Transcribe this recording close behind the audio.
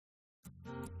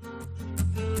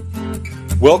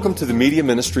Welcome to the media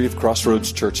ministry of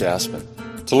Crossroads Church Aspen.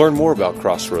 To learn more about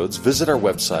Crossroads, visit our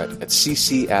website at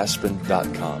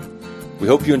ccaspen.com. We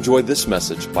hope you enjoyed this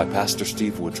message by Pastor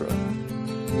Steve Woodrow.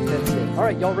 That's it. All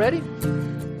right, y'all ready?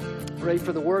 Ready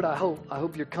for the word? I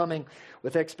hope you're coming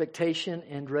with expectation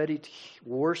and ready to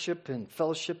worship and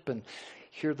fellowship and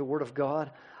hear the word of God.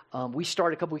 We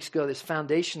started a couple weeks ago this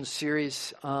foundation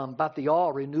series about the awe,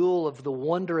 renewal of the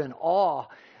wonder and awe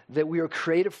that we are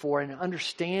created for, and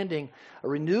understanding, a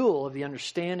renewal of the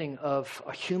understanding of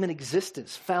a human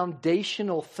existence,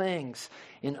 foundational things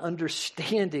in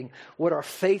understanding what our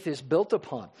faith is built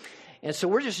upon. And so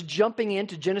we're just jumping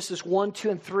into Genesis 1, 2,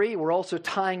 and 3. We're also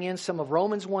tying in some of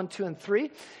Romans 1, 2, and 3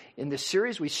 in this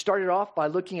series. We started off by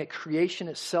looking at creation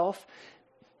itself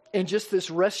and just this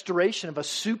restoration of a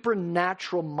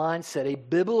supernatural mindset, a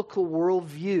biblical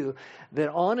worldview that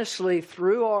honestly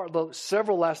through the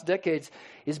several last decades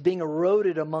is being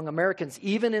eroded among Americans,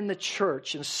 even in the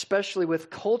church, and especially with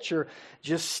culture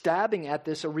just stabbing at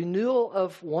this. A renewal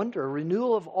of wonder, a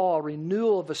renewal of awe, a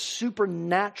renewal of a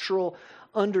supernatural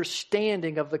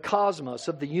understanding of the cosmos,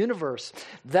 of the universe.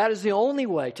 That is the only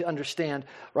way to understand,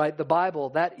 right, the Bible.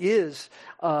 That is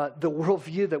the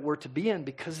worldview that we're to be in,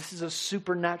 because this is a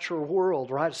supernatural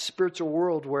world, right? A spiritual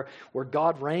world where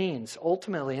God reigns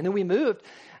ultimately. And then we moved,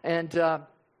 and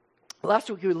last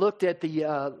week we looked at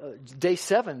the day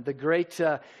 7, the great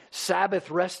Sabbath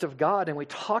rest of God, and we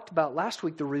talked about last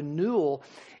week the renewal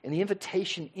and the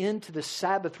invitation into the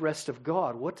Sabbath rest of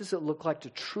God. What does it look like to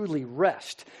truly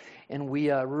rest? And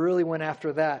we really went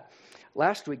after that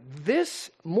last week. This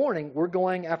morning, we're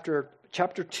going after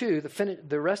chapter 2,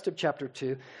 the rest of chapter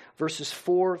 2, verses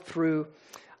 4 through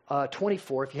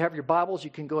 24. If you have your Bibles, you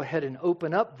can go ahead and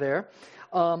open up there.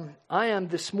 I am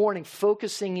this morning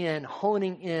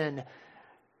honing in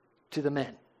to the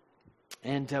men.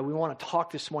 And we want to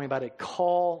talk this morning about a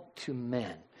call to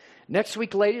men. Next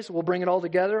week, ladies, we'll bring it all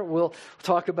together. We'll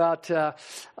talk about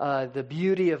the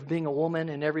beauty of being a woman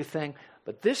and everything.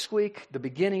 But this week, the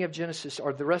beginning of Genesis,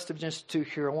 or the rest of Genesis 2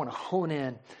 here, I want to hone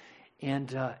in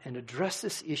and address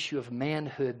this issue of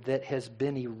manhood that has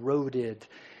been eroded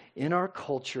in our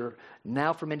culture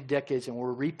now for many decades, and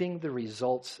we're reaping the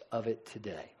results of it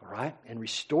today, all right? And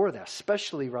restore that,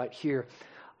 especially right here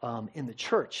in the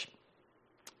church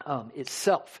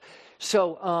itself.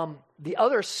 So the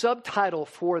other subtitle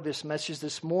for this message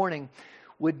this morning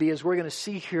would be, as we're going to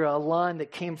see here, a line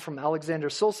that came from Alexander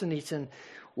Solzhenitsyn,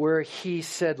 where he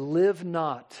said, "Live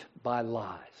not by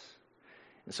lies."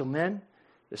 And so, men,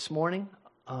 this morning,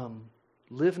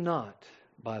 live not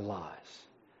by lies.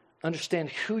 Understand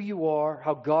who you are,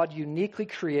 how God uniquely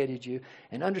created you,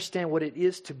 and understand what it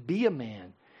is to be a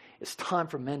man. It's time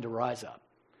for men to rise up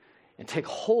and take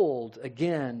hold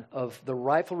again of the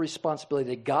rightful responsibility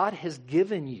that God has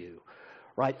given you,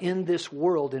 right, in this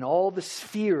world, in all the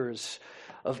spheres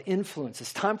of influence.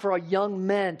 It's time for our young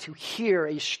men to hear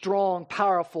a strong,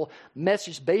 powerful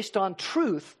message based on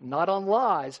truth, not on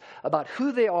lies, about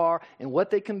who they are and what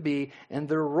they can be and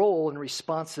their role and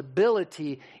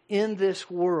responsibility in this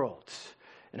world,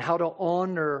 and how to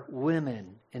honor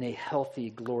women in a healthy,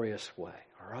 glorious way.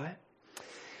 All right?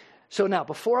 So now,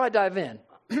 before I dive in,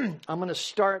 I'm going to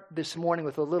start this morning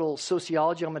with a little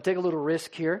sociology. I'm going to take a little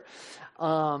risk here.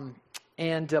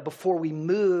 And before we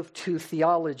move to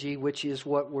theology, which is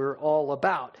what we're all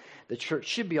about, the church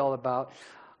should be all about,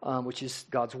 which is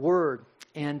God's Word.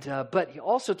 And but he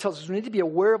also tells us we need to be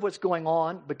aware of what's going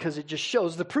on, because it just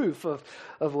shows the proof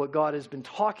of what God has been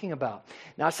talking about.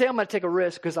 Now, I say I'm going to take a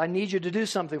risk because I need you to do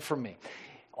something for me.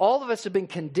 All of us have been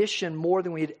conditioned more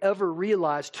than we'd ever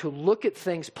realized to look at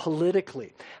things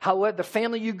politically. However, the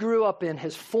family you grew up in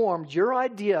has formed your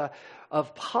idea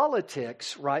of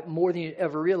politics, right, more than you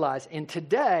ever realized. And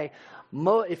today,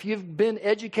 if you've been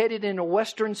educated in a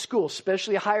Western school,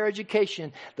 especially higher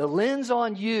education, the lens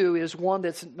on you is one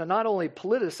that's not only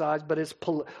politicized, but it's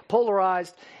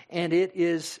polarized, and it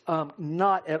is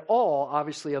not at all,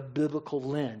 obviously, a biblical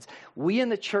lens. We in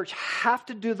the church have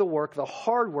to do the work, the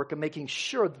hard work of making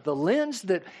sure that the lens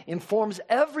that informs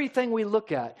everything we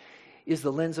look at is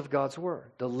the lens of God's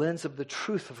Word, the lens of the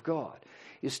truth of God,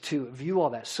 is to view all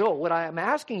that. So what I am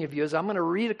asking of you is, I'm going to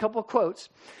read a couple of quotes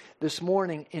this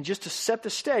morning, and just to set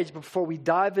the stage before we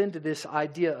dive into this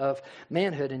idea of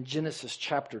manhood in Genesis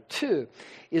chapter 2,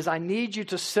 is I need you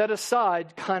to set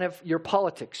aside kind of your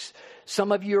politics.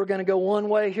 Some of you are going to go one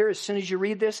way here as soon as you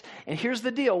read this. And here's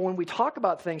the deal. When we talk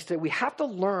about things today, we have to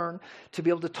learn to be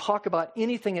able to talk about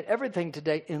anything and everything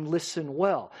today and listen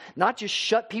well. Not just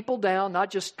shut people down,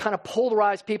 not just kind of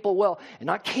polarize people well, and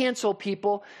not cancel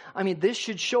people. I mean, this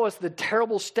should show us the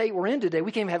terrible state we're in today.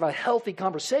 We can't even have a healthy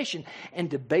conversation and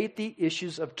debate the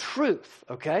issues of truth,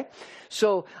 okay?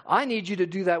 So I need you to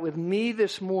do that with me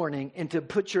this morning and to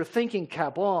put your thinking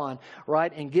cap on,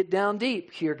 right, and get down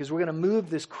deep here because we're going to move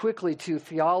this quickly to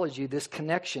theology, this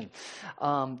connection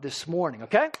this morning,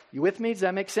 okay? You with me? Does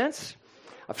that make sense?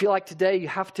 I feel like today you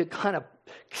have to kind of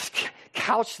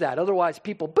couch that. Otherwise,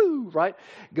 people, boo, right,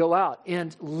 go out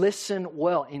and listen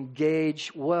well,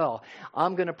 engage well.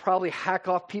 I'm going to probably hack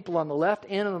off people on the left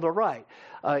and on the right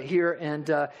here. And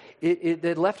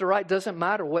the left or right doesn't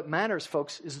matter. What matters,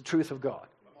 folks, is the truth of God.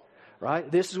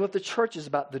 Right? This is what the church is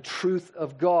about, the truth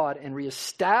of God and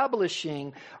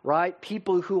reestablishing, right,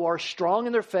 people who are strong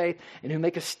in their faith and who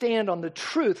make a stand on the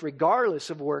truth regardless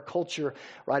of where culture,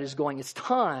 right, is going. It's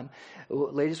time,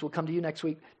 ladies, we'll come to you next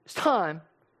week. It's time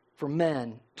for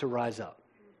men to rise up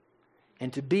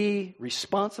and to be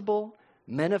responsible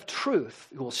men of truth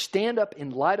who will stand up in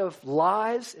light of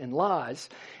lies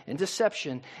and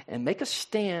deception and make a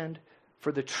stand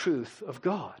for the truth of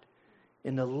God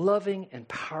in a loving and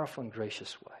powerful and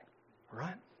gracious way. All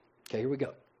right? Okay, here we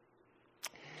go.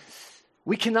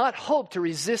 We cannot hope to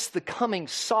resist the coming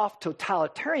soft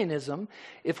totalitarianism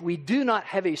if we do not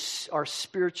have our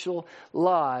spiritual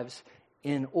lives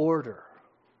in order.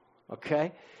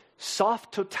 Okay?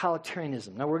 Soft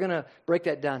totalitarianism. Now, we're going to break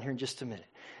that down here in just a minute.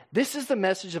 This is the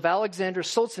message of Alexander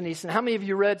Solzhenitsyn. How many of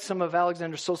you read some of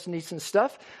Alexander Solzhenitsyn's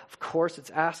stuff? Of course, it's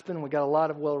Aspen. We got a lot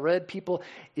of well-read people.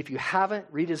 If you haven't,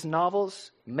 read his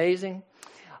novels. Amazing.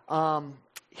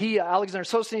 Alexander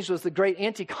Solzhenitsyn was the great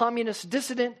anti-communist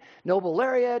dissident, Nobel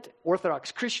laureate,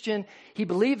 Orthodox Christian. He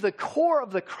believed the core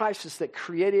of the crisis that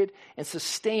created and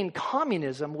sustained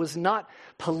communism was not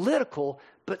political,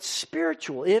 but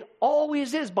spiritual. It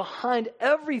always is. Behind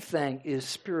everything is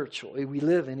spiritual. We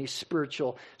live in a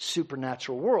spiritual,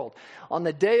 supernatural world. On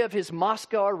the day of his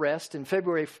Moscow arrest in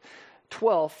February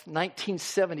 12,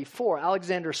 1974,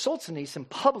 Alexander Solzhenitsyn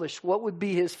published what would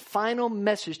be his final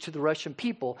message to the Russian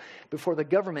people before the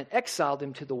government exiled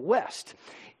him to the West.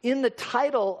 In the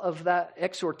title of that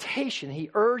exhortation, he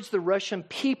urged the Russian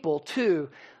people to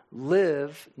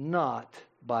live not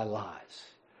by lies.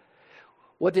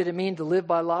 What did it mean to live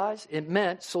by lies? It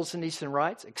meant, Solzhenitsyn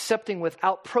writes, accepting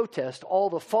without protest all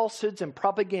the falsehoods and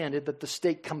propaganda that the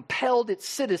state compelled its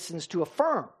citizens to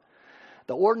affirm.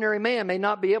 The ordinary man may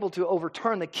not be able to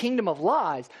overturn the kingdom of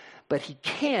lies, but he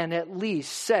can at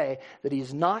least say that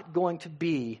he's not going to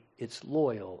be its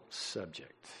loyal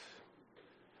subject.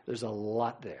 There's a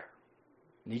lot there.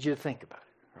 I need you to think about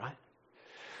it, right?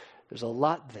 There's a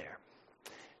lot there.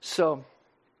 So,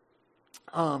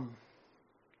 I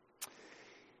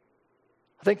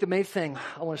think the main thing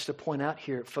I want us to point out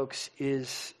here, folks,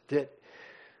 is that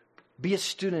be a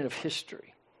student of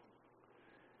history.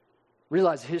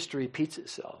 Realize history repeats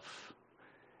itself.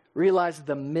 Realize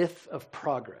the myth of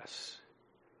progress.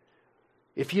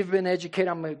 If you've been educated,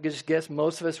 I'm going to just guess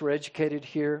most of us were educated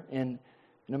here in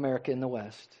America, in the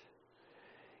West,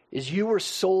 is you were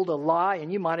sold a lie,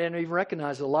 and you might not even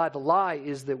recognize the lie. The lie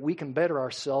is that we can better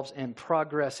ourselves and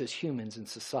progress as humans in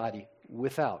society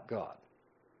without God.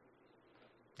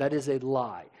 That is a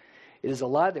lie. It is a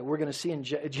lie that we're going to see in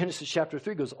Genesis chapter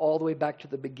 3 goes all the way back to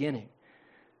the beginning.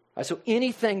 So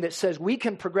anything that says we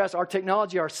can progress, our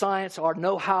technology, our science, our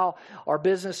know-how, our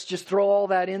business, just throw all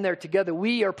that in there together.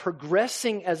 We are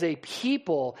progressing as a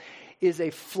people is a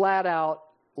flat-out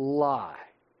lie.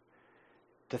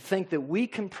 To think that we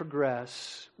can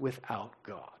progress without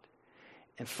God.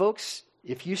 And folks,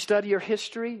 if you study your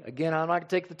history, again, I'm not going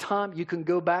to take the time. You can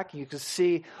go back and you can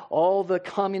see all the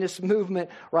communist movement,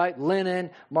 right?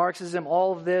 Lenin, Marxism,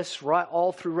 all of this, right?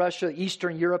 All through Russia,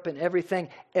 Eastern Europe, and everything.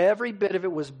 Every bit of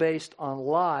it was based on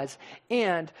lies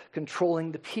and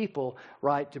controlling the people,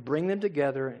 right? To bring them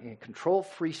together and control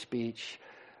free speech,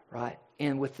 right?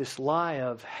 And with this lie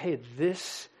of, hey,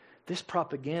 this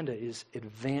propaganda is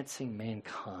advancing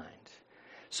mankind.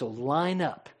 So line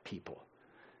up, people.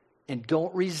 And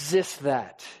don't resist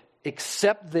that.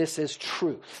 Accept this as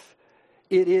truth.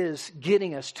 It is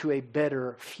getting us to a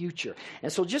better future.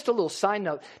 And so just a little side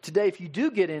note. Today, if you do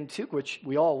get into, which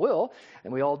we all will,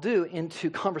 and we all do, into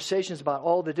conversations about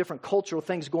all the different cultural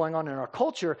things going on in our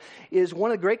culture, is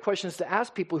one of the great questions to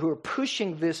ask people who are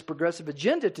pushing this progressive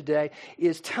agenda today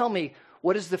is, tell me,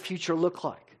 what does the future look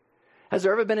like? Has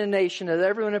there ever been a nation, has there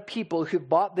ever been a people who've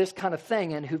bought this kind of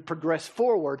thing and who've progressed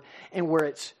forward and where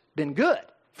it's been good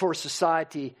for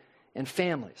society and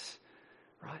families,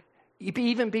 right?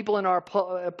 Even people in our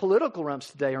political realms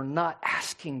today are not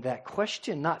asking that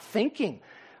question, not thinking,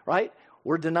 right?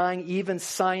 We're denying even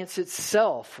science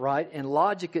itself, right? And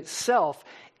logic itself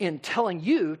in telling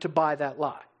you to buy that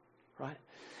lie, right?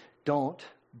 Don't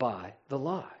buy the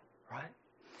lie, right?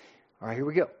 All right, here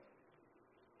we go.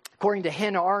 According to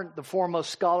Hannah Arendt, the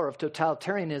foremost scholar of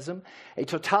totalitarianism, a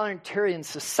totalitarian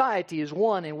society is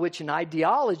one in which an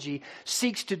ideology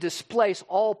seeks to displace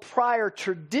all prior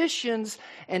traditions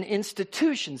and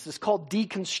institutions. It's called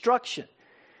deconstruction.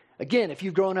 Again, if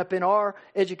you've grown up in our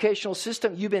educational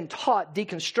system, you've been taught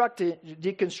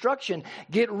deconstruction,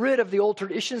 get rid of the old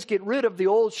traditions, get rid of the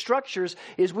old structures,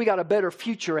 is we got a better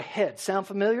future ahead. Sound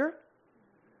familiar?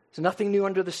 There's nothing new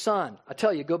under the sun. I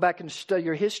tell you, go back and study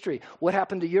your history. What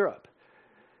happened to Europe?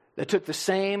 They took the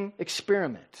same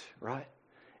experiment, right?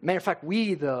 Matter of fact,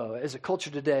 we, though, as a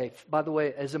culture today, by the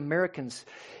way, as Americans,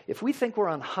 if we think we're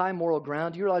on high moral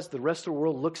ground, you realize the rest of the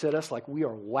world looks at us like we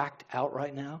are whacked out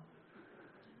right now?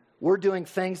 We're doing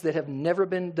things that have never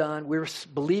been done. We're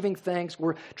believing things.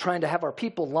 We're trying to have our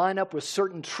people line up with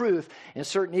certain truth and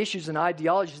certain issues and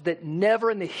ideologies that never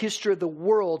in the history of the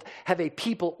world have a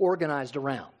people organized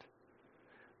around.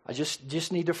 I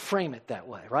just need to frame it that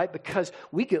way, right? Because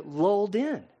we get lulled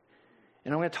in.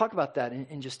 And I'm going to talk about that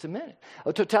in just a minute.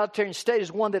 A totalitarian state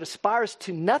is one that aspires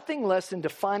to nothing less than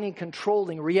defining and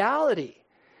controlling reality.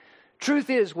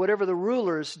 Truth is whatever the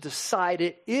rulers decide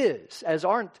it is. As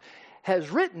Arendt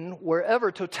has written,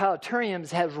 wherever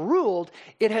totalitarianism has ruled,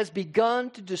 it has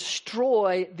begun to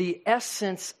destroy the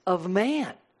essence of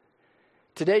man.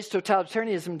 Today's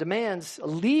totalitarianism demands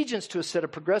allegiance to a set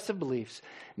of progressive beliefs,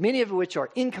 many of which are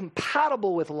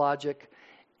incompatible with logic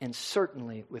and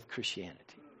certainly with Christianity.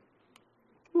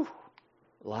 Whew,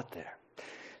 a lot there.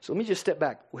 So let me just step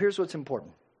back. Well, here's what's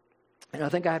important. And I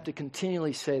think I have to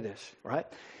continually say this, right?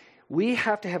 We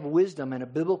have to have wisdom and a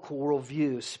biblical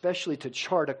worldview, especially to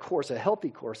chart a course, a healthy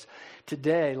course,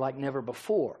 today like never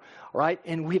before, right?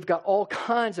 And we've got all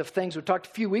kinds of things. We talked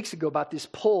a few weeks ago about this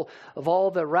poll of all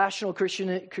the rational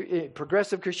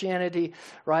progressive Christianity,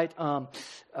 right?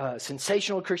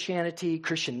 Sensational Christianity,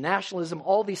 Christian nationalism,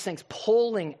 all these things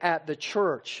polling at the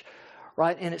church,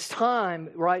 right? And it's time,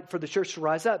 right, for the church to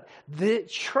rise up. The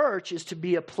church is to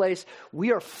be a place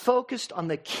we are focused on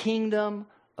the kingdom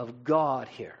of God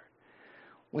here.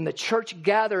 When the church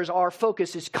gathers, our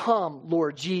focus is come,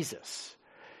 Lord Jesus.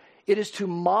 It is to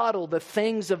model the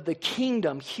things of the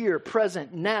kingdom here,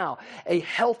 present, now. A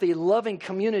healthy, loving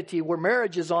community where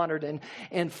marriage is honored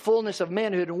and fullness of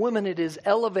manhood and womanhood is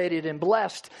elevated and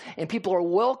blessed. And people are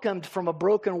welcomed from a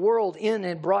broken world in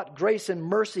and brought grace and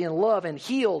mercy and love and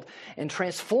healed and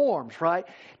transformed, right?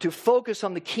 To focus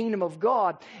on the kingdom of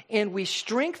God. And we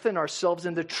strengthen ourselves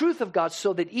in the truth of God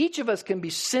so that each of us can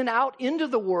be sent out into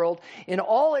the world in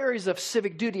all areas of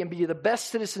civic duty and be the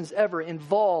best citizens ever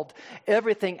involved,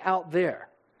 everything out there.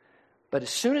 But as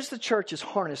soon as the church is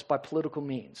harnessed by political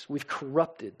means, we've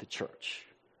corrupted the church.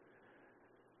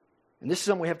 And this is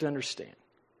something we have to understand.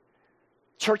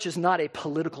 Church is not a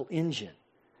political engine.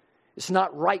 It's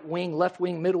not right wing, left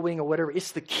wing, middle wing, or whatever.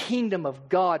 It's the kingdom of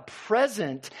God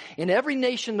present in every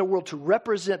nation in the world to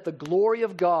represent the glory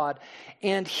of God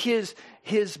and His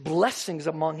blessings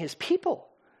among His people.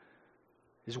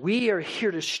 As we are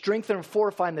here to strengthen and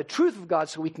fortify in the truth of God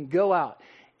so we can go out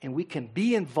and we can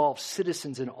be involved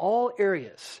citizens in all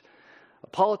areas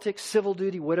of politics, civil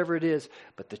duty, whatever it is.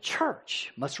 But the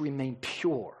church must remain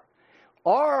pure.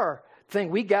 Our thing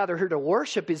we gather here to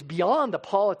worship is beyond the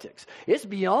politics. It's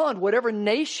beyond whatever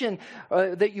nation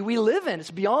that we live in. It's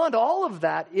beyond all of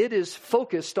that. It is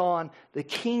focused on the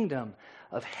kingdom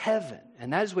of heaven.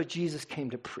 And that is what Jesus came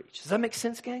to preach. Does that make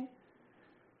sense, gang?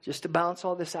 Just to balance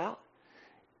all this out.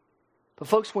 But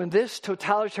folks, when this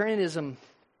totalitarianism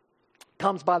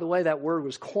comes, by the way, that word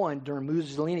was coined during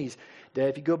Mussolini's day.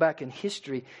 If you go back in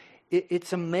history,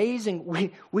 it's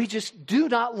amazing. We just do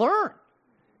not learn.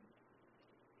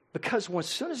 Because as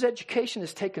soon as education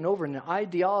is taken over and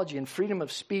ideology and freedom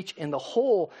of speech and the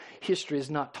whole history is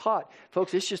not taught,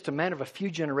 folks, it's just a matter of a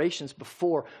few generations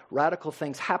before radical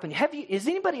things happen. Has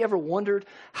anybody ever wondered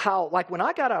how, like when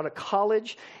I got out of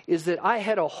college, is that I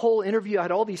had a whole interview, I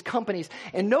had all these companies,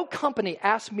 and no company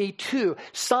asked me to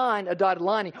sign a dotted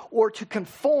line or to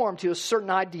conform to a certain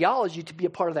ideology to be a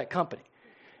part of that company.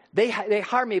 They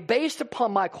hired me based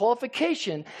upon my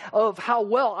qualification of how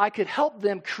well I could help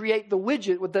them create the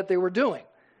widget that they were doing.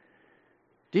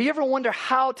 Do you ever wonder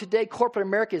how today corporate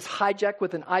America is hijacked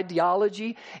with an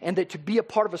ideology and that to be a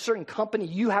part of a certain company,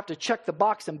 you have to check the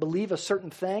box and believe a certain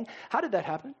thing? How did that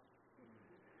happen?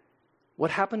 What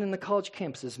happened in the college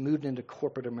campuses moved into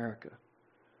corporate America.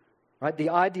 Right?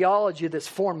 The ideology that's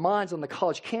formed minds on the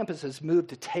college campus has moved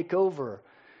to take over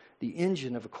the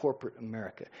engine of a corporate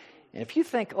America. And if you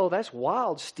think, oh, that's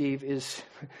wild, Steve,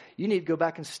 you need to go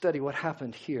back and study what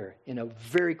happened here in a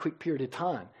very quick period of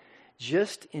time.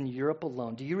 just in Europe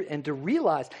alone. And to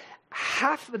realize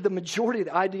half of the majority of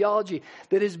the ideology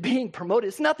that is being promoted,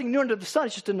 it's nothing new under the sun.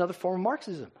 It's just another form of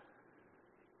Marxism.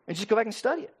 And just go back and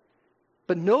study it.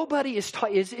 But nobody is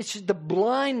taught. It's just the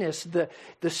blindness,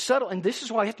 the subtle. And this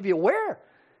is why you have to be aware.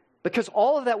 Because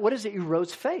all of that, what is it?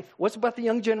 Erodes faith. What's about the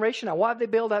young generation now? Why have they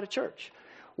bailed out of church?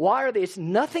 Why are they? It's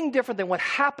nothing different than what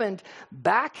happened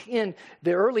back in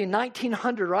the early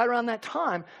 1900s, right around that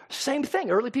time. Same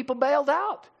thing. Early people bailed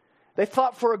out. They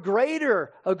thought for a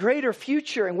greater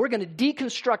future, and we're going to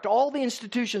deconstruct all the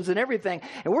institutions and everything,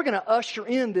 and we're going to usher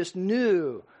in this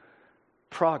new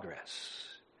progress.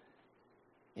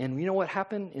 And you know what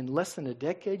happened? In less than a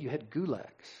decade, you had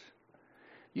gulags.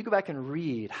 You go back and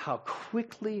read how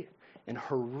quickly and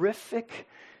horrific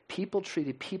people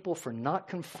treated people for not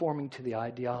conforming to the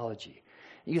ideology.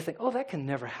 And you think, oh, that can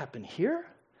never happen here?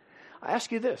 I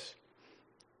ask you this.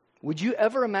 Would you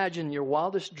ever imagine in your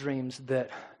wildest dreams that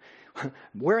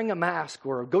wearing a mask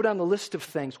or go down the list of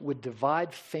things would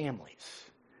divide families?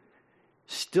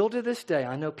 Still to this day,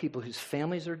 I know people whose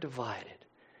families are divided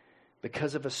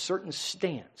because of a certain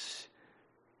stance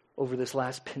over this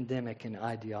last pandemic and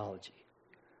ideology.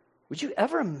 Would you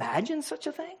ever imagine such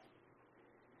a thing?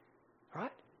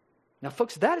 Right? Now,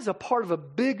 folks, that is a part of a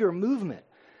bigger movement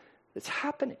that's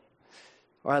happening.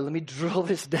 All right, let me drill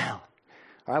this down.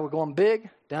 All right, we're going big,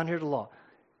 down here to law.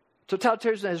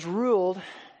 Totalitarianism has ruled.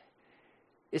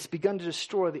 It's begun to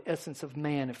destroy the essence of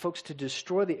man. And folks, to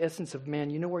destroy the essence of man,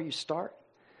 you know where you start?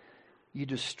 You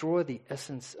destroy the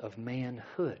essence of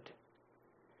manhood.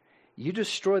 You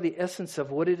destroy the essence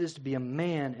of what it is to be a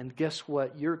man, and guess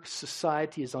what? Your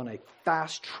society is on a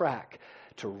fast track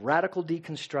to radical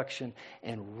deconstruction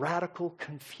and radical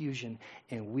confusion,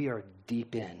 and we are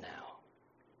deep in now.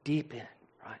 Deep in,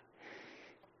 right?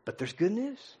 But there's good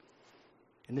news.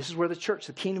 And this is where the church,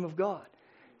 the kingdom of God,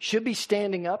 should be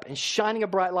standing up and shining a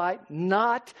bright light,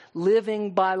 not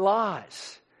living by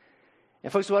lies.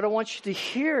 And folks, what I want you to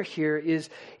hear here is,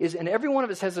 and every one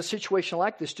of us has a situation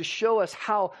like this to show us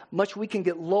how much we can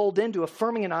get lulled into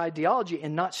affirming an ideology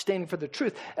and not standing for the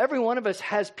truth. Every one of us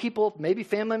has people, maybe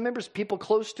family members, people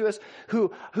close to us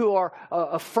who are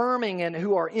affirming and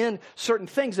who are in certain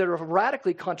things that are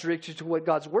radically contradictory to what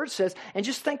God's Word says. And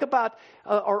just think about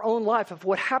our own life. Of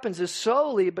what happens is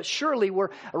slowly but surely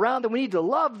we're around them. We need to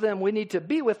love them. We need to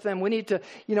be with them. We need to,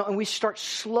 and we start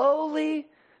slowly,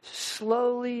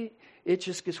 it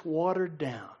just gets watered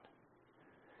down.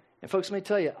 And folks, let me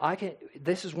tell you,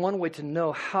 this is one way to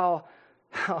know how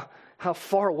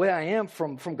far away I am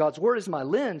from God's Word as my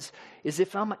lens, is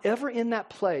if I'm ever in that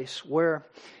place where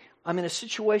I'm in a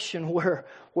situation where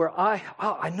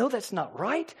I know that's not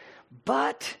right,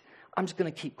 but I'm just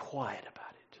going to keep quiet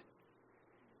about it.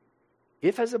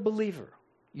 If as a believer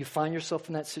you find yourself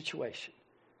in that situation,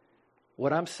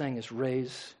 what I'm saying is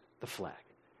raise the flag.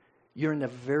 You're in a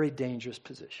very dangerous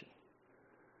position.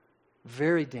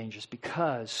 Very dangerous,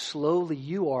 because slowly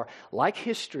you are, like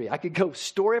history, I could go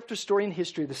story after story in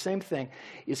history, the same thing,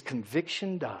 is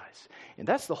conviction dies. And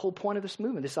that's the whole point of this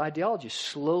movement, this ideology.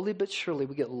 Slowly but surely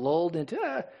we get lulled into,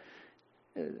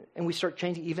 and we start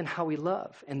changing even how we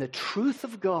love. And the truth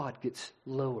of God gets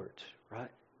lowered,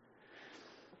 right?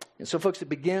 And so, folks, it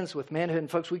begins with manhood. And,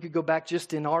 folks, we could go back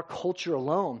just in our culture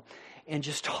alone and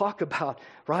just talk about,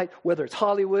 right, whether it's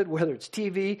Hollywood, whether it's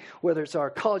TV, whether it's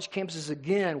our college campuses,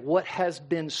 again, what has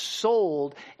been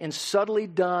sold and subtly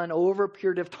done over a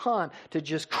period of time to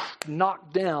just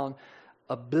knock down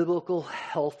a biblical,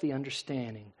 healthy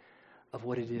understanding of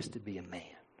what it is to be a man,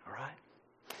 all right?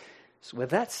 So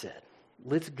with that said,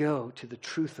 let's go to the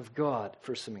truth of God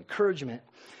for some encouragement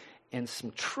and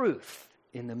some truth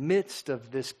in the midst of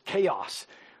this chaos,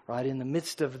 right, in the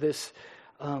midst of this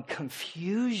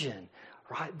confusion,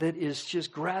 right, that is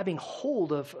just grabbing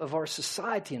hold of our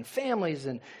society and families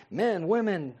and men,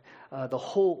 women, the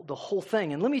whole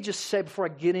thing. And let me just say before I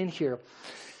get in here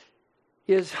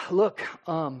is, look,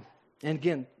 and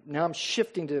again, now I'm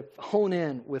shifting to hone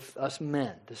in with us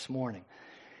men this morning,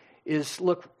 is,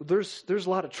 look, there's a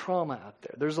lot of trauma out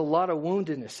there. There's a lot of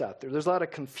woundedness out there. There's a lot of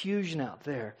confusion out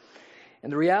there.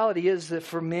 And the reality is that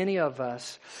for many of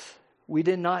us, we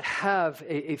did not have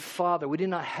a father. We did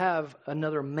not have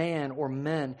another man or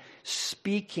men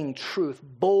speaking truth,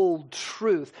 bold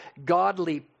truth,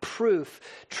 godly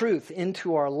truth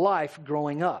into our life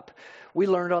growing up. We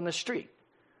learned on the street,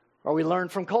 or we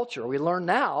learned from culture, or we learn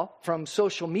now from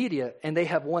social media, and they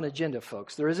have one agenda,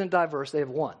 folks. There isn't diverse, they have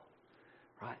one,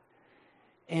 right?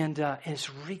 And it's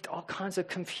wreaked all kinds of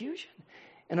confusion.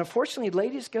 And unfortunately,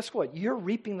 ladies, guess what? You're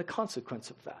reaping the consequence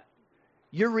of that.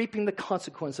 You're reaping the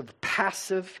consequence of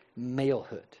passive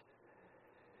malehood.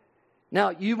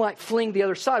 Now, you might fling the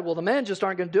other side. Well, the men just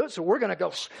aren't going to do it, so we're going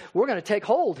to take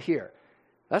hold here.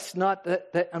 That's not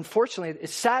that. Unfortunately,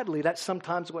 sadly, that's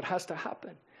sometimes what has to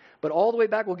happen. But all the way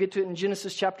back, we'll get to it in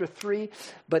Genesis chapter 3.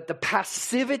 But the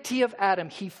passivity of Adam,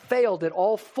 he failed at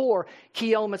all 4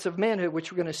 key elements of manhood,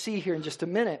 which we're going to see here in just a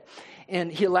minute.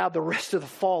 And he allowed the rest of the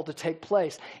fall to take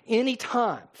place.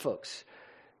 Anytime, folks,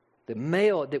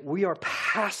 that we are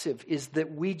passive is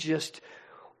that we just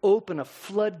open a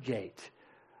floodgate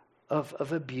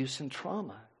of abuse and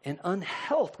trauma and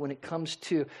unhealth when it comes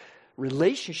to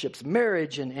relationships,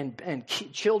 marriage, and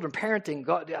children, parenting,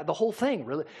 God, the whole thing,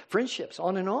 really, friendships,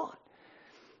 on and on.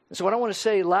 And so what I want to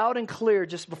say loud and clear,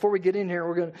 just before we get in here,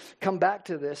 we're going to come back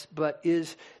to this, but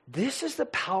this is the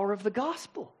power of the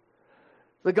gospel.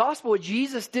 The gospel, what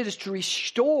Jesus did is to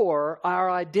restore our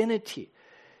identity,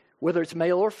 whether it's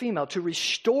male or female, to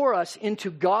restore us into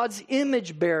God's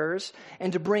image bearers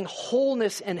and to bring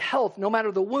wholeness and health, no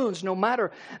matter the wounds, no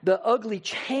matter the ugly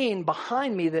chain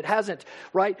behind me that hasn't,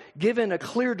 given a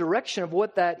clear direction of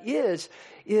what that is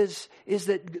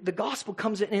that the gospel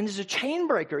comes in and is a chain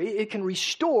breaker. It can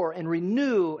restore and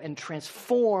renew and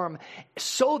transform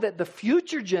so that the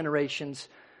future generations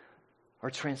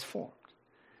are transformed.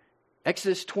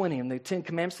 Exodus 20 and the 10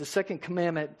 Commandments, the second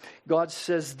commandment, God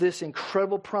says this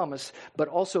incredible promise, but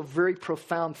also very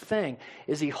profound thing,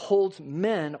 is he holds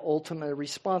men ultimately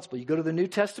responsible. You go to the New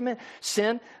Testament,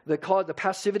 sin, the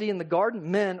passivity in the garden,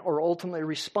 men are ultimately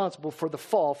responsible for the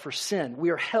fall, for sin.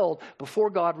 We are held before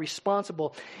God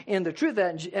responsible. And the truth of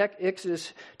that in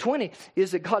Exodus 20 is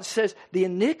that God says the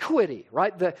iniquity,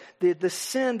 the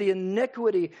sin, the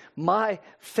iniquity, my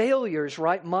failures,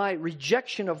 my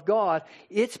rejection of God,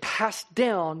 it's passed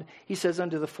down, he says,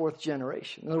 unto the 4th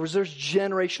generation. In other words, there's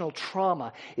generational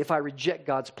trauma if I reject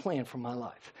God's plan for my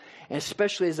life. And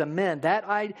especially as a man, that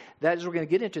is we're going to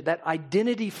get into, that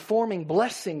identity-forming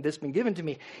blessing that's been given to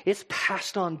me, it's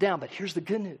passed on down. But here's the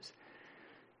good news.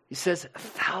 He says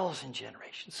 1,000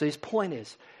 generations. So his point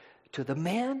is, to the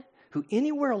man who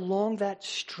anywhere along that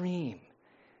stream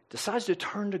decides to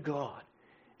turn to God,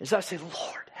 as I say,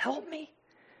 Lord, help me.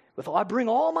 I bring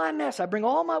all my mess, I bring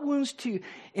all my wounds to you,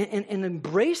 and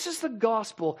embraces the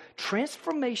gospel,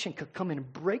 transformation could come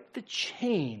and break the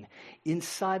chain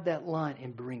inside that line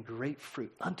and bring great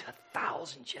fruit unto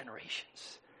 1,000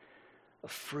 generations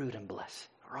of fruit and blessing.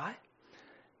 All right?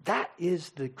 That is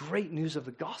the great news of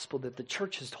the gospel that the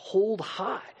churches hold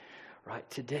high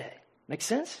today. Make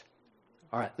sense?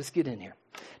 All right, let's get in here.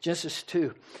 Genesis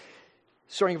 2,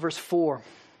 starting in verse 4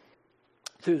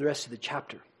 through the rest of the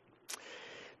chapter.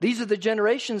 These are the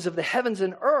generations of the heavens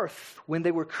and earth when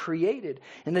they were created,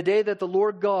 in the day that the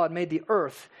Lord God made the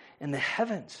earth and the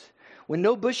heavens, when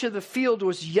no bush of the field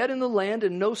was yet in the land,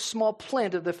 and no small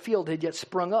plant of the field had yet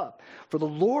sprung up. For the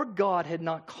Lord God had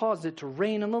not caused it to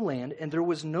rain on the land, and there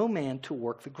was no man to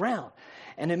work the ground.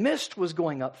 And a mist was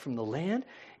going up from the land,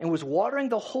 and was watering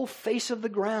the whole face of the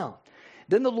ground.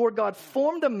 Then the Lord God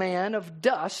formed a man of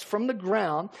dust from the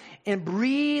ground and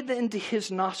breathed into his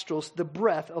nostrils the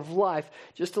breath of life.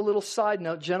 Just a little side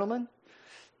note, gentlemen,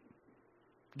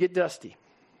 get dusty.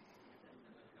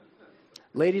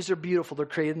 Ladies are beautiful. They're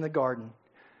created in the garden.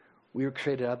 We were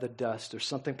created out of the dust. There's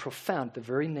something profound at the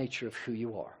very nature of who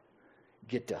you are.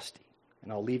 Get dusty.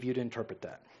 And I'll leave you to interpret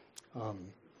that.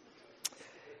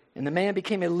 And the man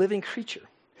became a living creature.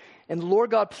 And the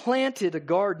Lord God planted a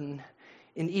garden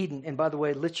in Eden. And by the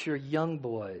way, let your young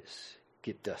boys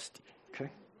get dusty,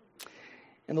 okay?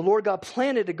 And the Lord God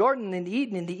planted a garden in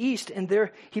Eden in the east, and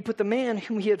there he put the man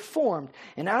whom he had formed.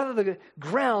 And out of the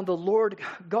ground the Lord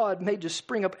God made to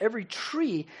spring up every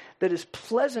tree that is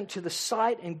pleasant to the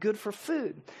sight and good for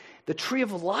food. The tree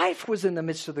of life was in the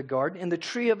midst of the garden, and the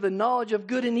tree of the knowledge of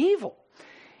good and evil.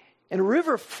 And a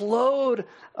river flowed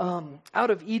out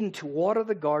of Eden to water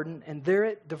the garden, and there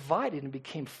it divided and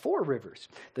became 4 rivers.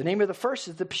 The name of the first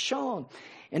is the Pishon,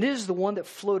 and it is the one that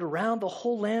flowed around the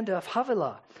whole land of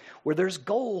Havilah, where there's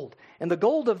gold. And the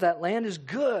gold of that land is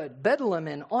good. Bdellium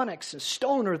and onyx and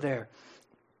stone are there.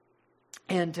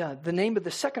 And the name of the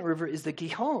second river is the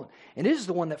Gihon, and it is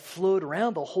the one that flowed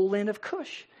around the whole land of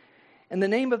Cush. And the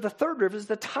name of the third river is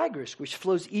the Tigris, which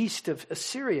flows east of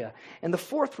Assyria. And the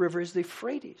fourth river is the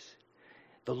Euphrates.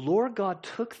 The Lord God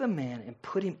took the man and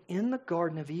put him in the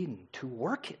Garden of Eden to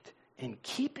work it and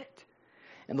keep it.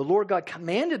 And the Lord God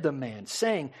commanded the man,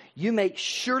 saying, you may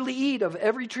surely eat of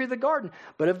every tree of the garden,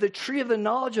 but of the tree of the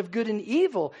knowledge of good and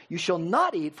evil you shall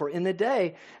not eat, for in the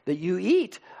day that you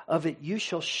eat of it you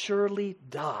shall surely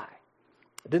die.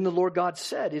 Then the Lord God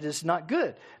said, it is not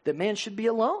good that man should be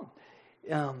alone.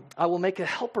 I will make a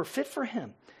helper fit for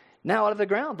him. Now out of the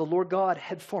ground the Lord God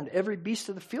had formed every beast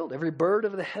of the field, every bird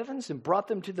of the heavens, and brought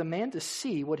them to the man to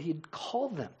see what he had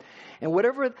called them. And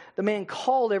whatever the man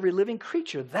called every living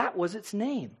creature, that was its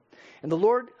name. And the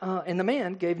Lord and the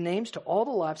man gave names to all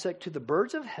the livestock, to the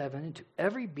birds of heaven, and to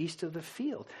every beast of the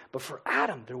field. But for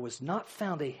Adam there was not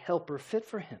found a helper fit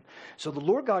for him. So the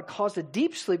Lord God caused a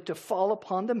deep sleep to fall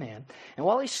upon the man. And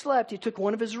while he slept, he took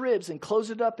one of his ribs and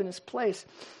closed it up in is place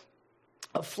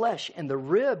of flesh. And the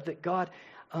rib that God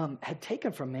had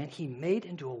taken from man, he made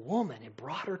into a woman and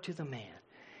brought her to the man.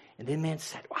 And then man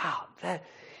said, wow, that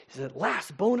is the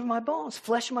last bone of my bones,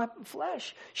 flesh of my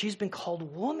flesh. She's been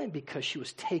called woman because she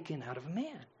was taken out of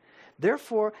man.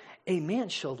 Therefore, a man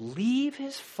shall leave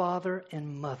his father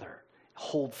and mother,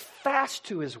 hold fast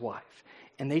to his wife,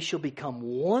 and they shall become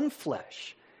one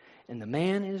flesh. And the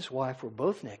man and his wife were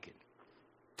both naked,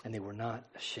 and they were not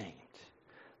ashamed.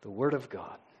 The word of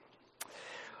God.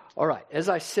 All right, as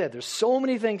I said, there's so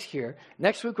many things here.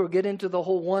 Next week we'll get into the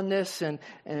whole oneness and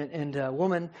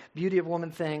woman, beauty of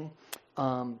woman thing.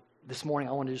 This morning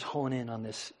I want to just hone in on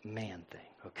this man thing,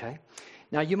 okay?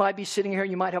 Now you might be sitting here and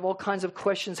you might have all kinds of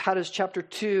questions. How does chapter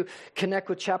 2 connect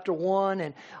with chapter 1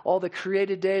 and all the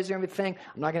created days and everything?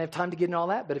 I'm not going to have time to get into all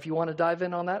that, but if you want to dive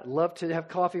in on that, I'd love to have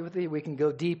coffee with you. We can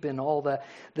go deep in all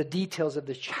the details of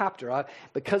this chapter.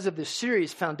 Because of this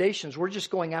series, Foundations, we're just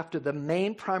going after the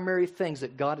main primary things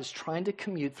that God is trying to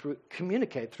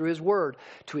communicate through his word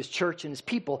to his church and his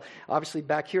people. Obviously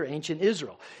back here, ancient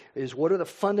Israel, is what are the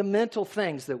fundamental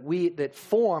things that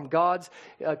form God's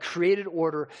created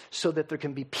order so that there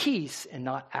can be peace and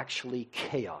not actually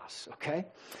chaos, okay?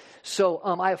 So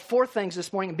I have 4 things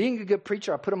this morning. Being a good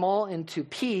preacher, I put them all into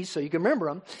P's so you can remember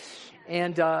them.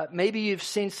 And maybe you've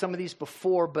seen some of these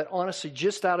before, but honestly,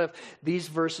 just out of these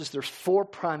verses, there's 4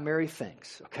 primary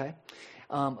things, okay,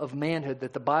 of manhood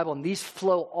that the Bible, and these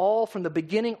flow all from the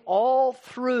beginning all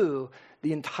through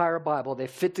the entire Bible. They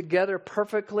fit together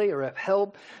perfectly or have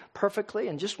held perfectly,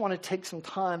 and just want to take some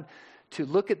time to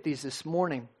look at these this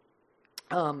morning.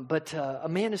 But a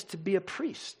man is to be a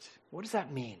priest. What does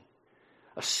that mean?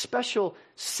 A special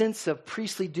sense of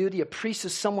priestly duty. A priest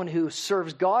is someone who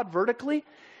serves God vertically,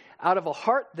 out of a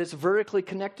heart that's vertically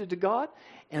connected to God,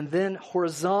 and then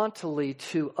horizontally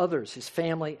to others, his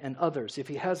family and others. If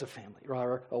he has a family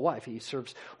or a wife, he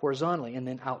serves horizontally and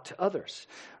then out to others,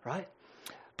 right?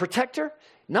 Protector,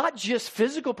 not just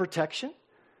physical protection.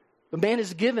 The man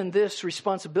is given this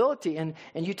responsibility, and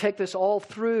you take this all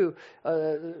through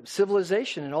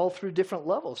civilization and all through different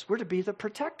levels. We're to be the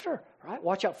protector, right?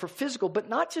 Watch out for physical, but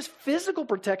not just physical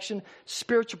protection,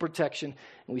 spiritual protection.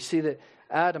 And we see that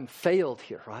Adam failed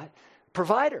here, right?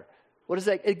 Provider. What is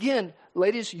that? Again,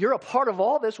 ladies, you're a part of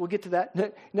all this. We'll get to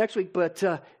that next week. But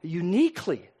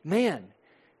uniquely, man,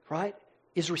 right,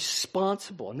 is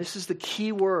responsible. And this is the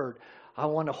key word I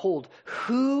want to hold.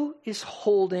 Who is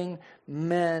holding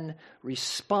men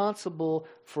responsible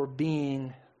for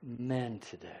being men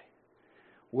today?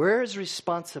 Where is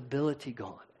responsibility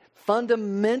gone?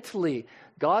 Fundamentally,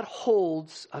 God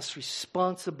holds us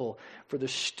responsible for the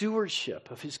stewardship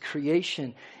of his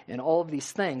creation and all of these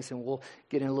things. And we'll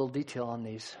get in a little detail on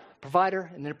these.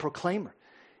 Provider and then a proclaimer.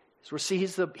 So we'll see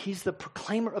he's the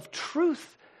proclaimer of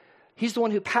truth. He's the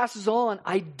one who passes on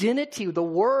identity. The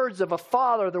words of a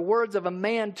father, the words of a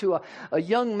man to a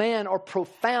young man are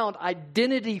profound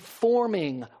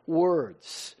identity-forming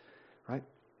words, right?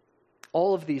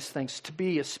 All of these things to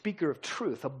be a speaker of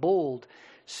truth, a bold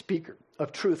speaker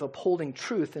of truth, upholding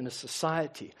truth in a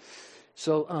society.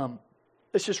 So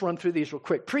let's just run through these real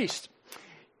quick. Priest.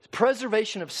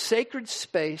 Preservation of sacred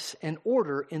space and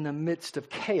order in the midst of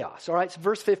chaos. All right, so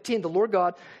verse 15, the Lord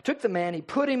God took the man, he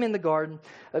put him in the Garden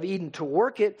of Eden to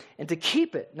work it and to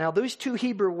keep it. Now, those 2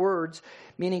 Hebrew words,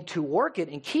 meaning to work it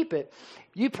and keep it,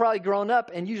 you've probably grown up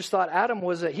and you just thought Adam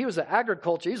was an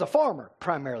agriculture, he was a farmer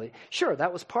primarily. Sure,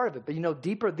 that was part of it, but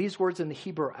deeper, these words in the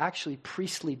Hebrew are actually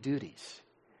priestly duties.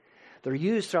 They're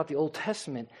used throughout the Old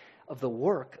Testament of the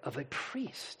work of a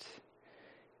priest.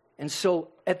 And so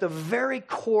at the very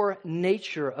core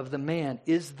nature of the man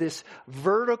is this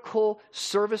vertical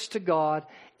service to God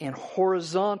and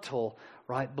horizontal,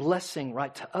 right, blessing,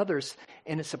 right, to others.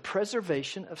 And it's a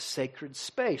preservation of sacred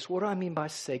space. What do I mean by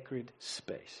sacred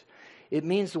space? It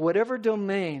means whatever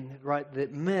domain, right,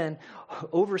 that men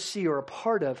oversee or are a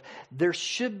part of, there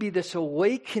should be this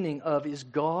awakening of, is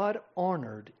God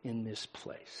honored in this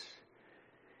place?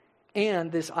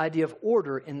 And this idea of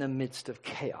order in the midst of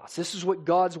chaos. This is what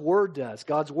God's word does.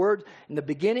 God's word in the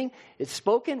beginning, it's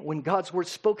spoken. When God's word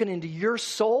is spoken into your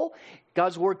soul,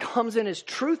 God's word comes in as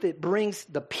truth. It brings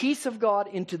the peace of God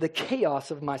into the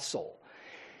chaos of my soul.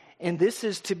 And this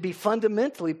is to be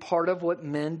fundamentally part of what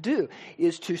men do,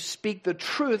 is to speak the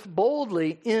truth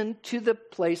boldly into the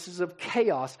places of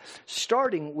chaos,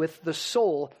 starting with the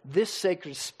soul, this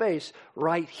sacred space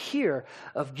right here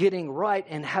of getting right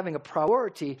and having a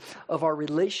priority of our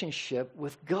relationship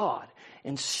with God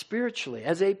and spiritually,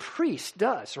 as a priest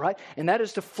does, right? And that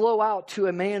is to flow out to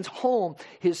a man's home,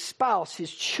 his spouse,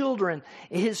 his children,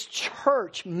 his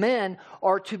church. Men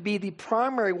are to be the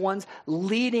primary ones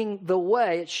leading the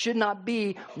way. It should not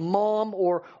be mom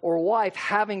or wife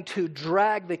having to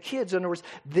drag the kids. In other words,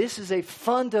 this is a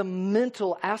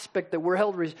fundamental aspect that we're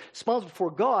held responsible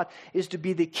for. God is to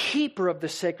be the keeper of the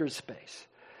sacred space.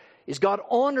 Is God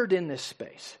honored in this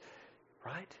space,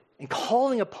 right? And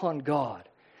calling upon God,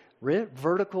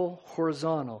 vertical,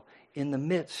 horizontal, in the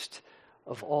midst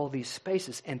of all these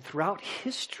spaces and throughout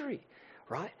history,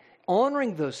 right?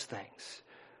 Honoring those things,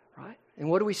 right? And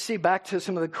what do we see? Back to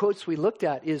some of the quotes we looked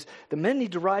at is the men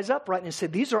need to rise up, right? And say,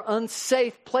 these are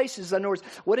unsafe places. In other words,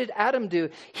 what did Adam do?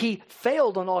 He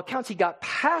failed on all accounts. He got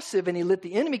passive and he let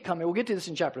the enemy come in. We'll get to this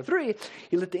in chapter 3.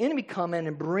 He let the enemy come in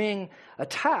and bring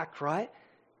attack, right?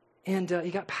 And he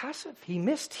got passive. He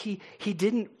missed. He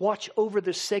didn't watch over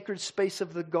the sacred space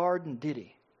of the garden, did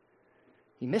he?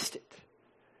 He missed it.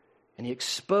 And he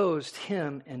exposed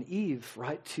him and Eve,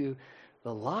 right, to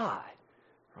the lie,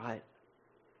 right,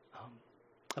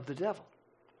 of the devil.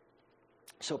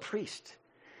 So priest.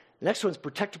 The next one's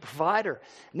protector, provider.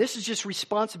 And this is just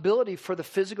responsibility for the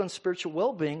physical and spiritual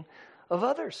well-being of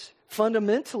others.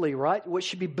 Fundamentally, right, what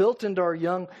should be built into our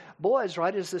young boys,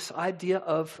 right, is this idea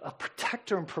of a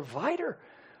protector and provider,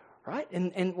 right?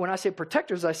 And when I say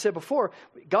protector, as I said before,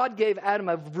 God gave Adam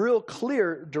a real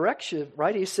clear direction,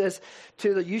 right? He says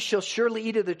you shall surely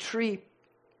eat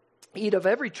of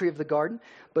every tree of the garden,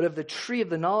 but of the tree of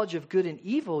the knowledge of good and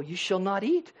evil you shall not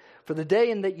eat. For the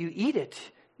day in that you eat it,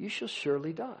 you shall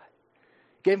surely die.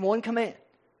 Gave him one command.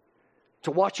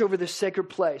 To watch over this sacred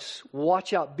place.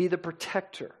 Watch out. Be the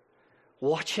protector.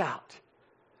 Watch out.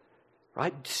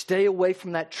 Right? Stay away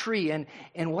from that tree.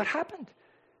 And what happened?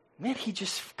 Man, he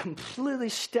just completely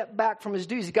stepped back from his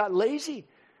duties. He got lazy.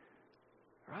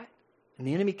 Right? And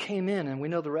the enemy came in, and we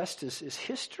know the rest is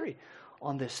history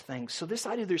on this thing. So this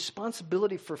idea of the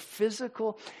responsibility for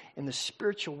physical and the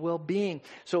spiritual well-being.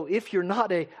 So if you're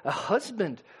not a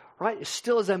husband, right,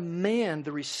 still as a man,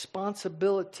 the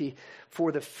responsibility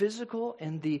for the physical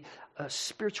and the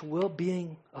spiritual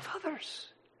well-being of others.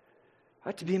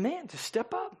 Right, to be a man, to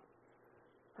step up,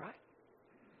 right,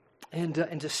 and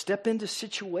to step into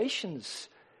situations,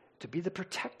 to be the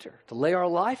protector, to lay our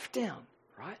life down,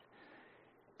 right.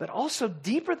 But also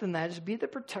deeper than that is be the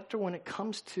protector when it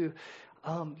comes to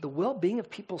the well-being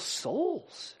of people's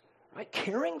souls, right,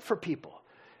 caring for people.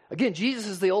 Again, Jesus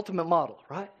is the ultimate model,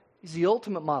 right. He's the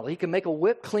ultimate model. He can make a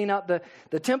whip, clean out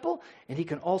the temple, and he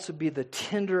can also be the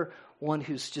tender one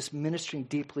who's just ministering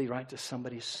deeply, right, to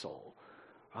somebody's soul.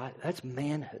 Right? That's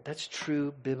manhood. That's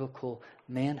true biblical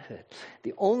manhood.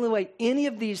 The only way any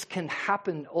of these can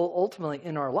happen ultimately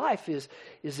in our life is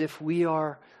if we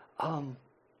are,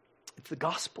 it's the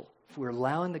gospel. If we're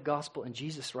allowing the gospel and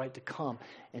Jesus, right, to come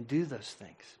and do those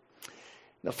things.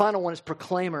 The final one is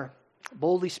proclaimer.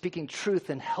 Boldly speaking truth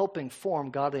and helping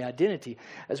form godly identity.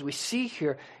 As we see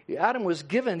here, Adam was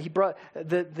given, he brought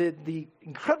the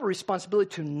incredible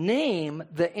responsibility to name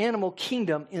the animal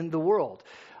kingdom in the world.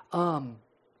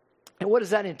 And what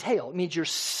does that entail? It means you're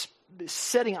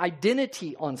setting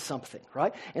identity on something,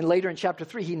 right? And later in chapter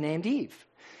 3, he named Eve.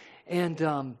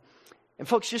 And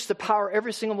folks, just the power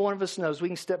every single one of us knows. We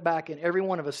can step back and every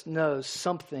one of us knows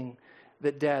something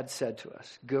that Dad said to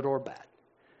us, good or bad.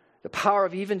 The power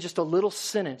of even just a little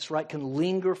sentence, right, can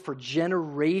linger for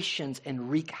generations and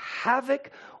wreak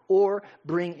havoc or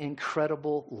bring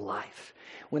incredible life.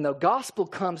 When the gospel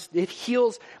comes, it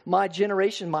heals my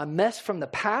generation, my mess from the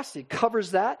past. It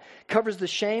covers that, covers the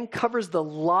shame, covers the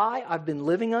lie I've been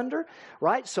living under,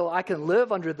 right? So I can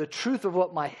live under the truth of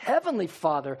what my heavenly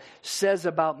Father says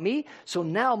about me. So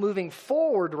now moving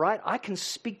forward, right, I can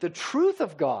speak the truth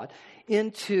of God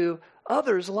into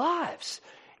others' lives.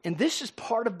 And this is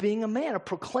part of being a man, a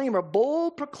proclaimer, a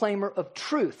bold proclaimer of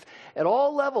truth at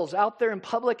all levels, out there in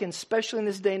public, and especially in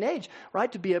this day and age,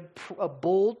 right? To be a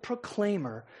bold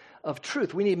proclaimer of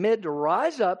truth. We need men to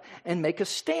rise up and make a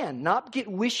stand, not get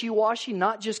wishy-washy,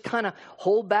 not just kind of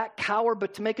hold back, cower,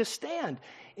 but to make a stand.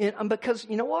 And because,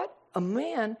 you know what? A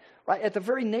man, right, at the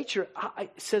very nature,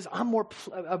 says, I'm more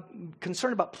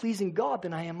concerned about pleasing God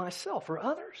than I am myself or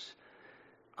others.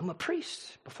 I'm a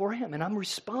priest before him, and I'm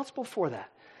responsible for that.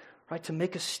 Right, to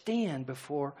make a stand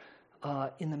before,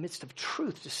 in the midst of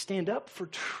truth, to stand up for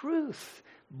truth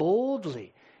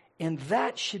boldly And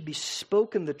that should be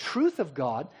spoken, the truth of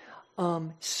God,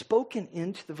 spoken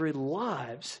into the very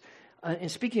lives.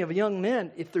 And speaking of young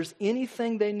men, if there's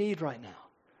anything they need right now,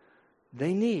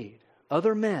 they need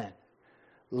other men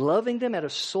loving them at a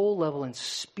soul level and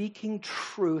speaking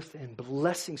truth and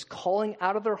blessings, calling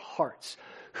out of their hearts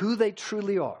who they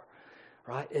truly are,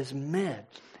 right, as men.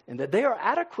 And that they are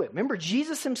adequate. Remember,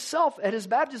 Jesus himself at his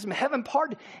baptism, heaven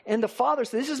parted, and the Father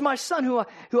said, this is my Son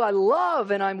who I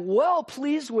love and I'm well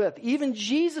pleased with. Even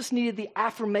Jesus needed the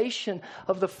affirmation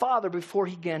of the Father before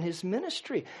he began his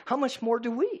ministry. How much more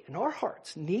do we in our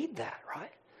hearts need that,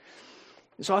 right?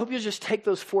 And so I hope you'll just take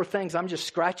those 4 things. I'm just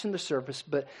scratching the surface,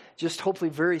 but just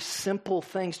hopefully very simple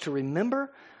things to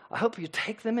remember. I hope you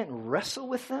take them and wrestle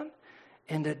with them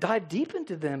and dive deep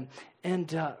into them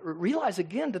and realize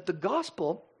again that the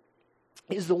gospel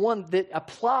is the one that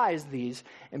applies these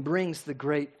and brings the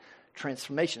great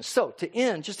transformation. So to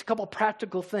end, just a couple of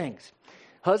practical things.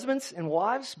 Husbands and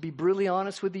wives, be brutally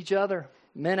honest with each other.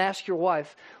 Men, ask your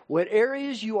wife what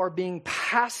areas you are being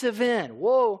passive in.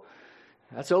 Whoa,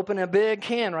 that's opening a big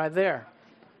can right there.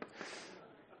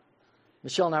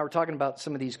 Michelle and I were talking about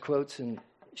some of these quotes, and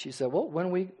she said, well, when are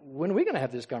we going to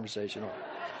have this conversation?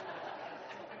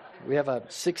 We have a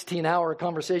 16-hour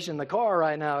conversation in the car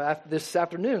right now this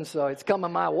afternoon, so it's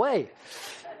coming my way.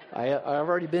 I've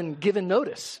already been given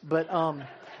notice. But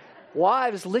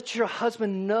wives, let your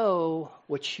husband know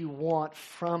what you want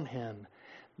from him.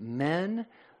 Men,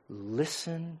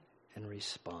 listen and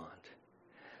respond.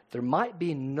 There might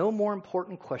be no more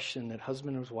important question that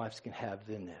husband and wives can have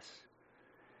than this.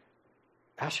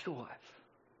 Ask your wife.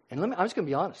 And I'm just going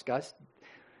to be honest, guys.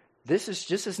 This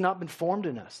has not been formed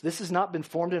in us. This has not been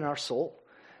formed in our soul.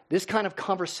 This kind of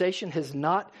conversation has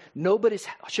not, nobody's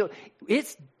shown.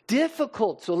 It's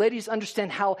difficult. So ladies,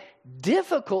 understand how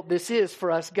difficult this is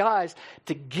for us guys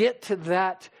to get to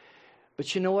that.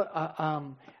 But you know what?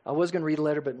 I was going to read a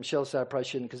letter, but Michelle said I probably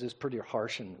shouldn't because it's pretty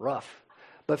harsh and rough.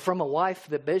 But from a wife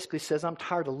that basically says, I'm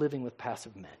tired of living with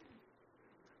passive men.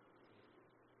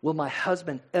 Will my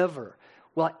husband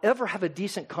will I ever have a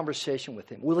decent conversation with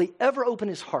him? Will he ever open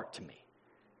his heart to me?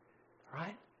 All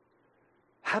right?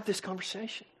 Have this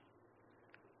conversation.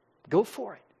 Go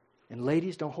for it. And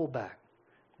ladies, don't hold back.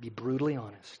 Be brutally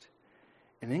honest.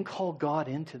 And then call God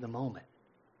into the moment.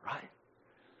 Right?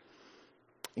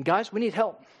 And guys, we need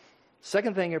help.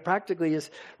 Second thing here practically is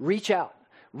reach out.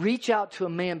 Reach out to a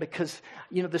man because,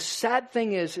 the sad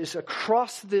thing is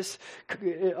across this,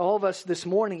 all of us this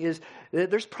morning is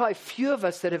that there's probably few of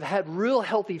us that have had real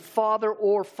healthy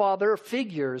father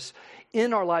figures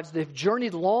in our lives that have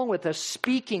journeyed along with us,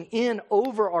 speaking in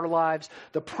over our lives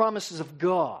the promises of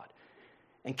God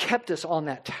and kept us on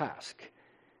that task.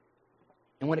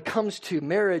 And when it comes to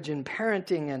marriage and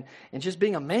parenting and just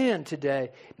being a man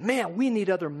today, man, we need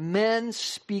other men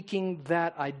speaking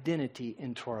that identity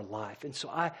into our life. And so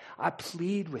I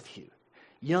plead with you,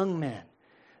 young men,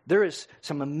 there is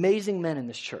some amazing men in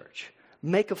this church.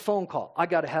 Make a phone call. I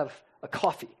got to have a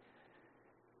coffee.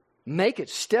 Make it.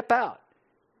 Step out.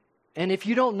 And if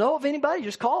you don't know of anybody,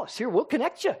 just call us. Here, we'll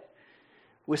connect you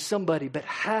with somebody, but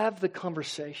have the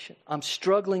conversation. I'm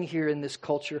struggling here in this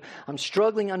culture. I'm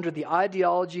struggling under the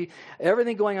ideology,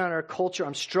 everything going on in our culture.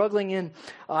 I'm struggling in,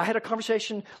 I had a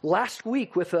conversation last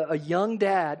week with a young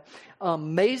dad,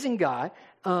 amazing guy,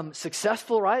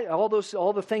 successful, right? All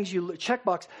the things you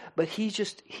checkbox, but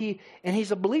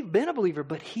he's a believer, been a believer,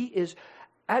 but he is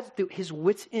at his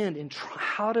wit's end in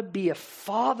how to be a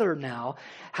father now,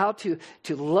 how to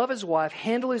love his wife,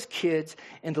 handle his kids,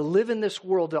 and to live in this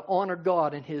world to honor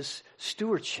God and his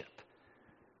stewardship.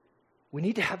 We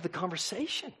need to have the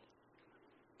conversation.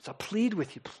 So I plead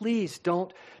with you, please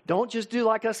don't just do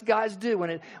like us guys do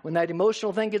when that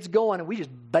emotional thing gets going and we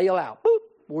just bail out. Boop,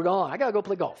 we're gone. I got to go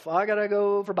play golf. I got to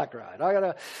go for a bike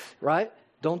ride. Right?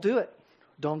 Don't do it.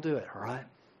 Don't do it, all right?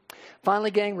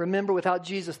 Finally, gang, remember, without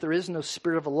Jesus, there is no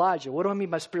spirit of Elijah. What do I mean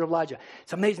by spirit of Elijah?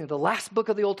 It's amazing. The last book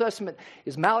of the Old Testament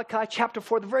is Malachi chapter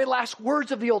 4, the very last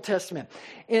words of the Old Testament.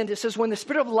 And it says, when the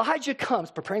spirit of Elijah comes,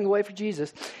 preparing the way for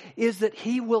Jesus, is that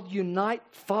he will unite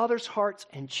fathers' hearts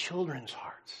and children's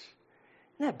hearts.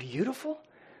 Isn't that beautiful?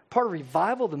 Part of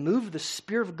revival, the move of the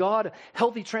Spirit of God, a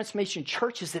healthy transformation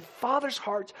church, is that fathers'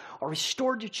 hearts are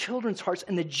restored to children's hearts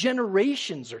and the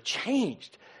generations are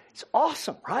changed. It's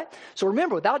awesome, right? So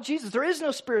remember, without Jesus, there is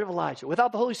no spirit of Elijah.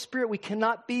 Without the Holy Spirit, we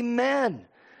cannot be men.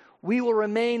 We will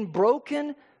remain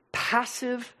broken,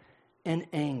 passive, and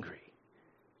angry.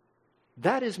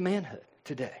 That is manhood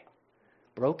today.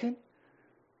 Broken,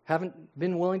 haven't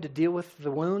been willing to deal with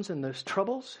the wounds and those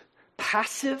troubles.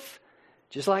 Passive,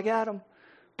 just like Adam.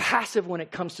 Passive when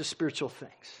it comes to spiritual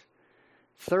things.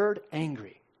 Third,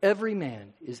 angry. Every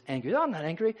man is angry. Oh, I'm not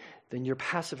angry. Then you're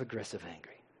passive-aggressive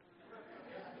angry.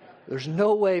 There's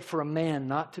no way for a man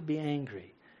not to be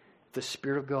angry. The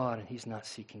Spirit of God and he's not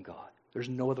seeking God. There's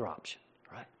no other option,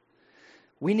 right?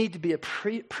 We need to be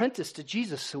apprenticed to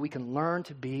Jesus so we can learn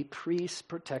to be priests,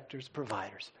 protectors,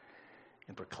 providers,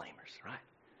 and proclaimers, right?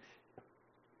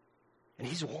 And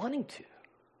he's wanting to.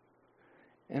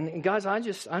 And guys, I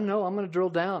know I'm going to drill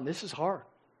down. This is hard.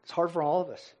 It's hard for all of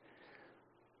us.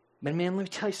 But man, let me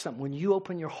tell you something. When you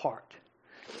open your heart,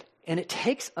 and it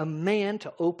takes a man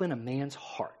to open a man's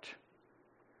heart.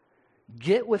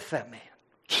 Get with that man.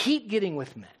 Keep getting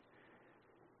with men.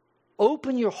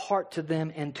 Open your heart to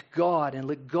them and to God, and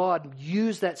let God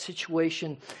use that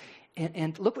situation.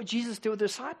 And look what Jesus did with the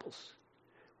disciples.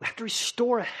 We have to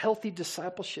restore a healthy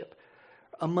discipleship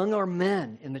among our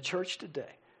men in the church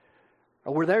today.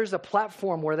 Or where there's a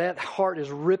platform where that heart is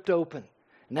ripped open,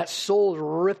 and that soul is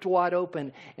ripped wide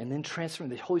open, and then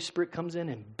transformed. The Holy Spirit comes in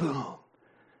and boom.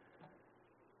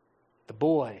 The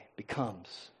boy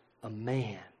becomes a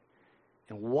man.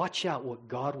 And watch out what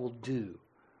God will do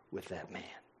with that man.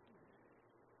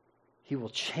 He will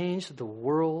change the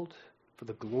world for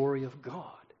the glory of God.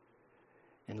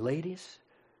 And ladies,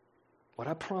 what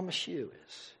I promise you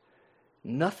is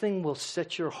nothing will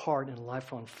set your heart and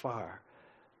life on fire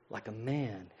like a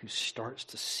man who starts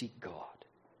to seek God.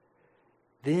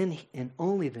 Then and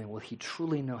only then will he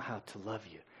truly know how to love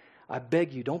you. I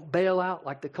beg you, don't bail out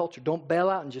like the culture. Don't bail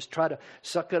out and just try to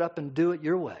suck it up and do it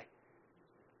your way.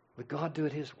 Let God do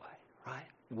it his way, right?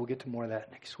 And we'll get to more of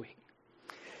that next week.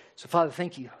 So, Father,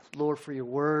 thank you, Lord, for your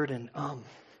word. And,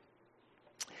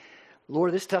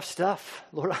 Lord, this tough stuff,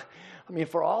 Lord, I mean,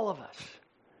 for all of us.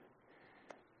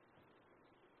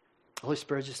 Holy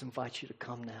Spirit, I just invite you to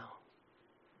come now.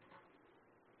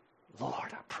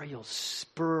 Lord, I pray you'll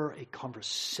spur a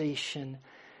conversation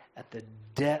at the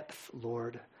depth,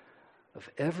 Lord, of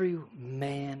every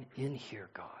man in here,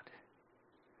 God.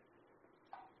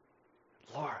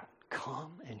 Lord,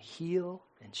 come and heal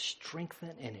and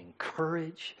strengthen and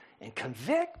encourage and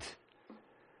convict,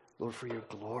 Lord, for your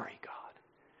glory, God.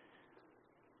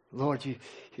 Lord,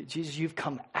 Jesus, you've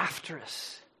come after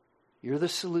us. You're the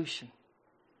solution.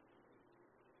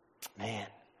 Man,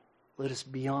 let us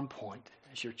be on point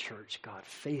as your church, God,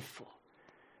 faithful.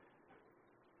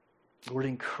 Lord,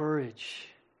 encourage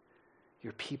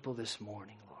your people this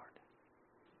morning, Lord.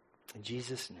 In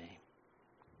Jesus' name,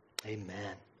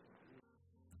 amen.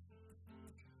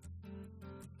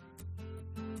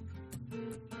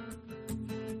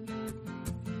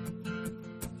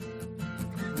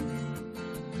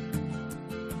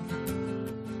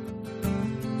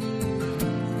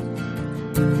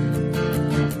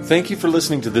 Thank you for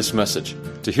listening to this message.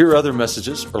 To hear other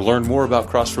messages or learn more about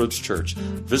Crossroads Church,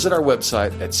 visit our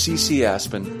website at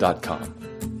ccaspen.com.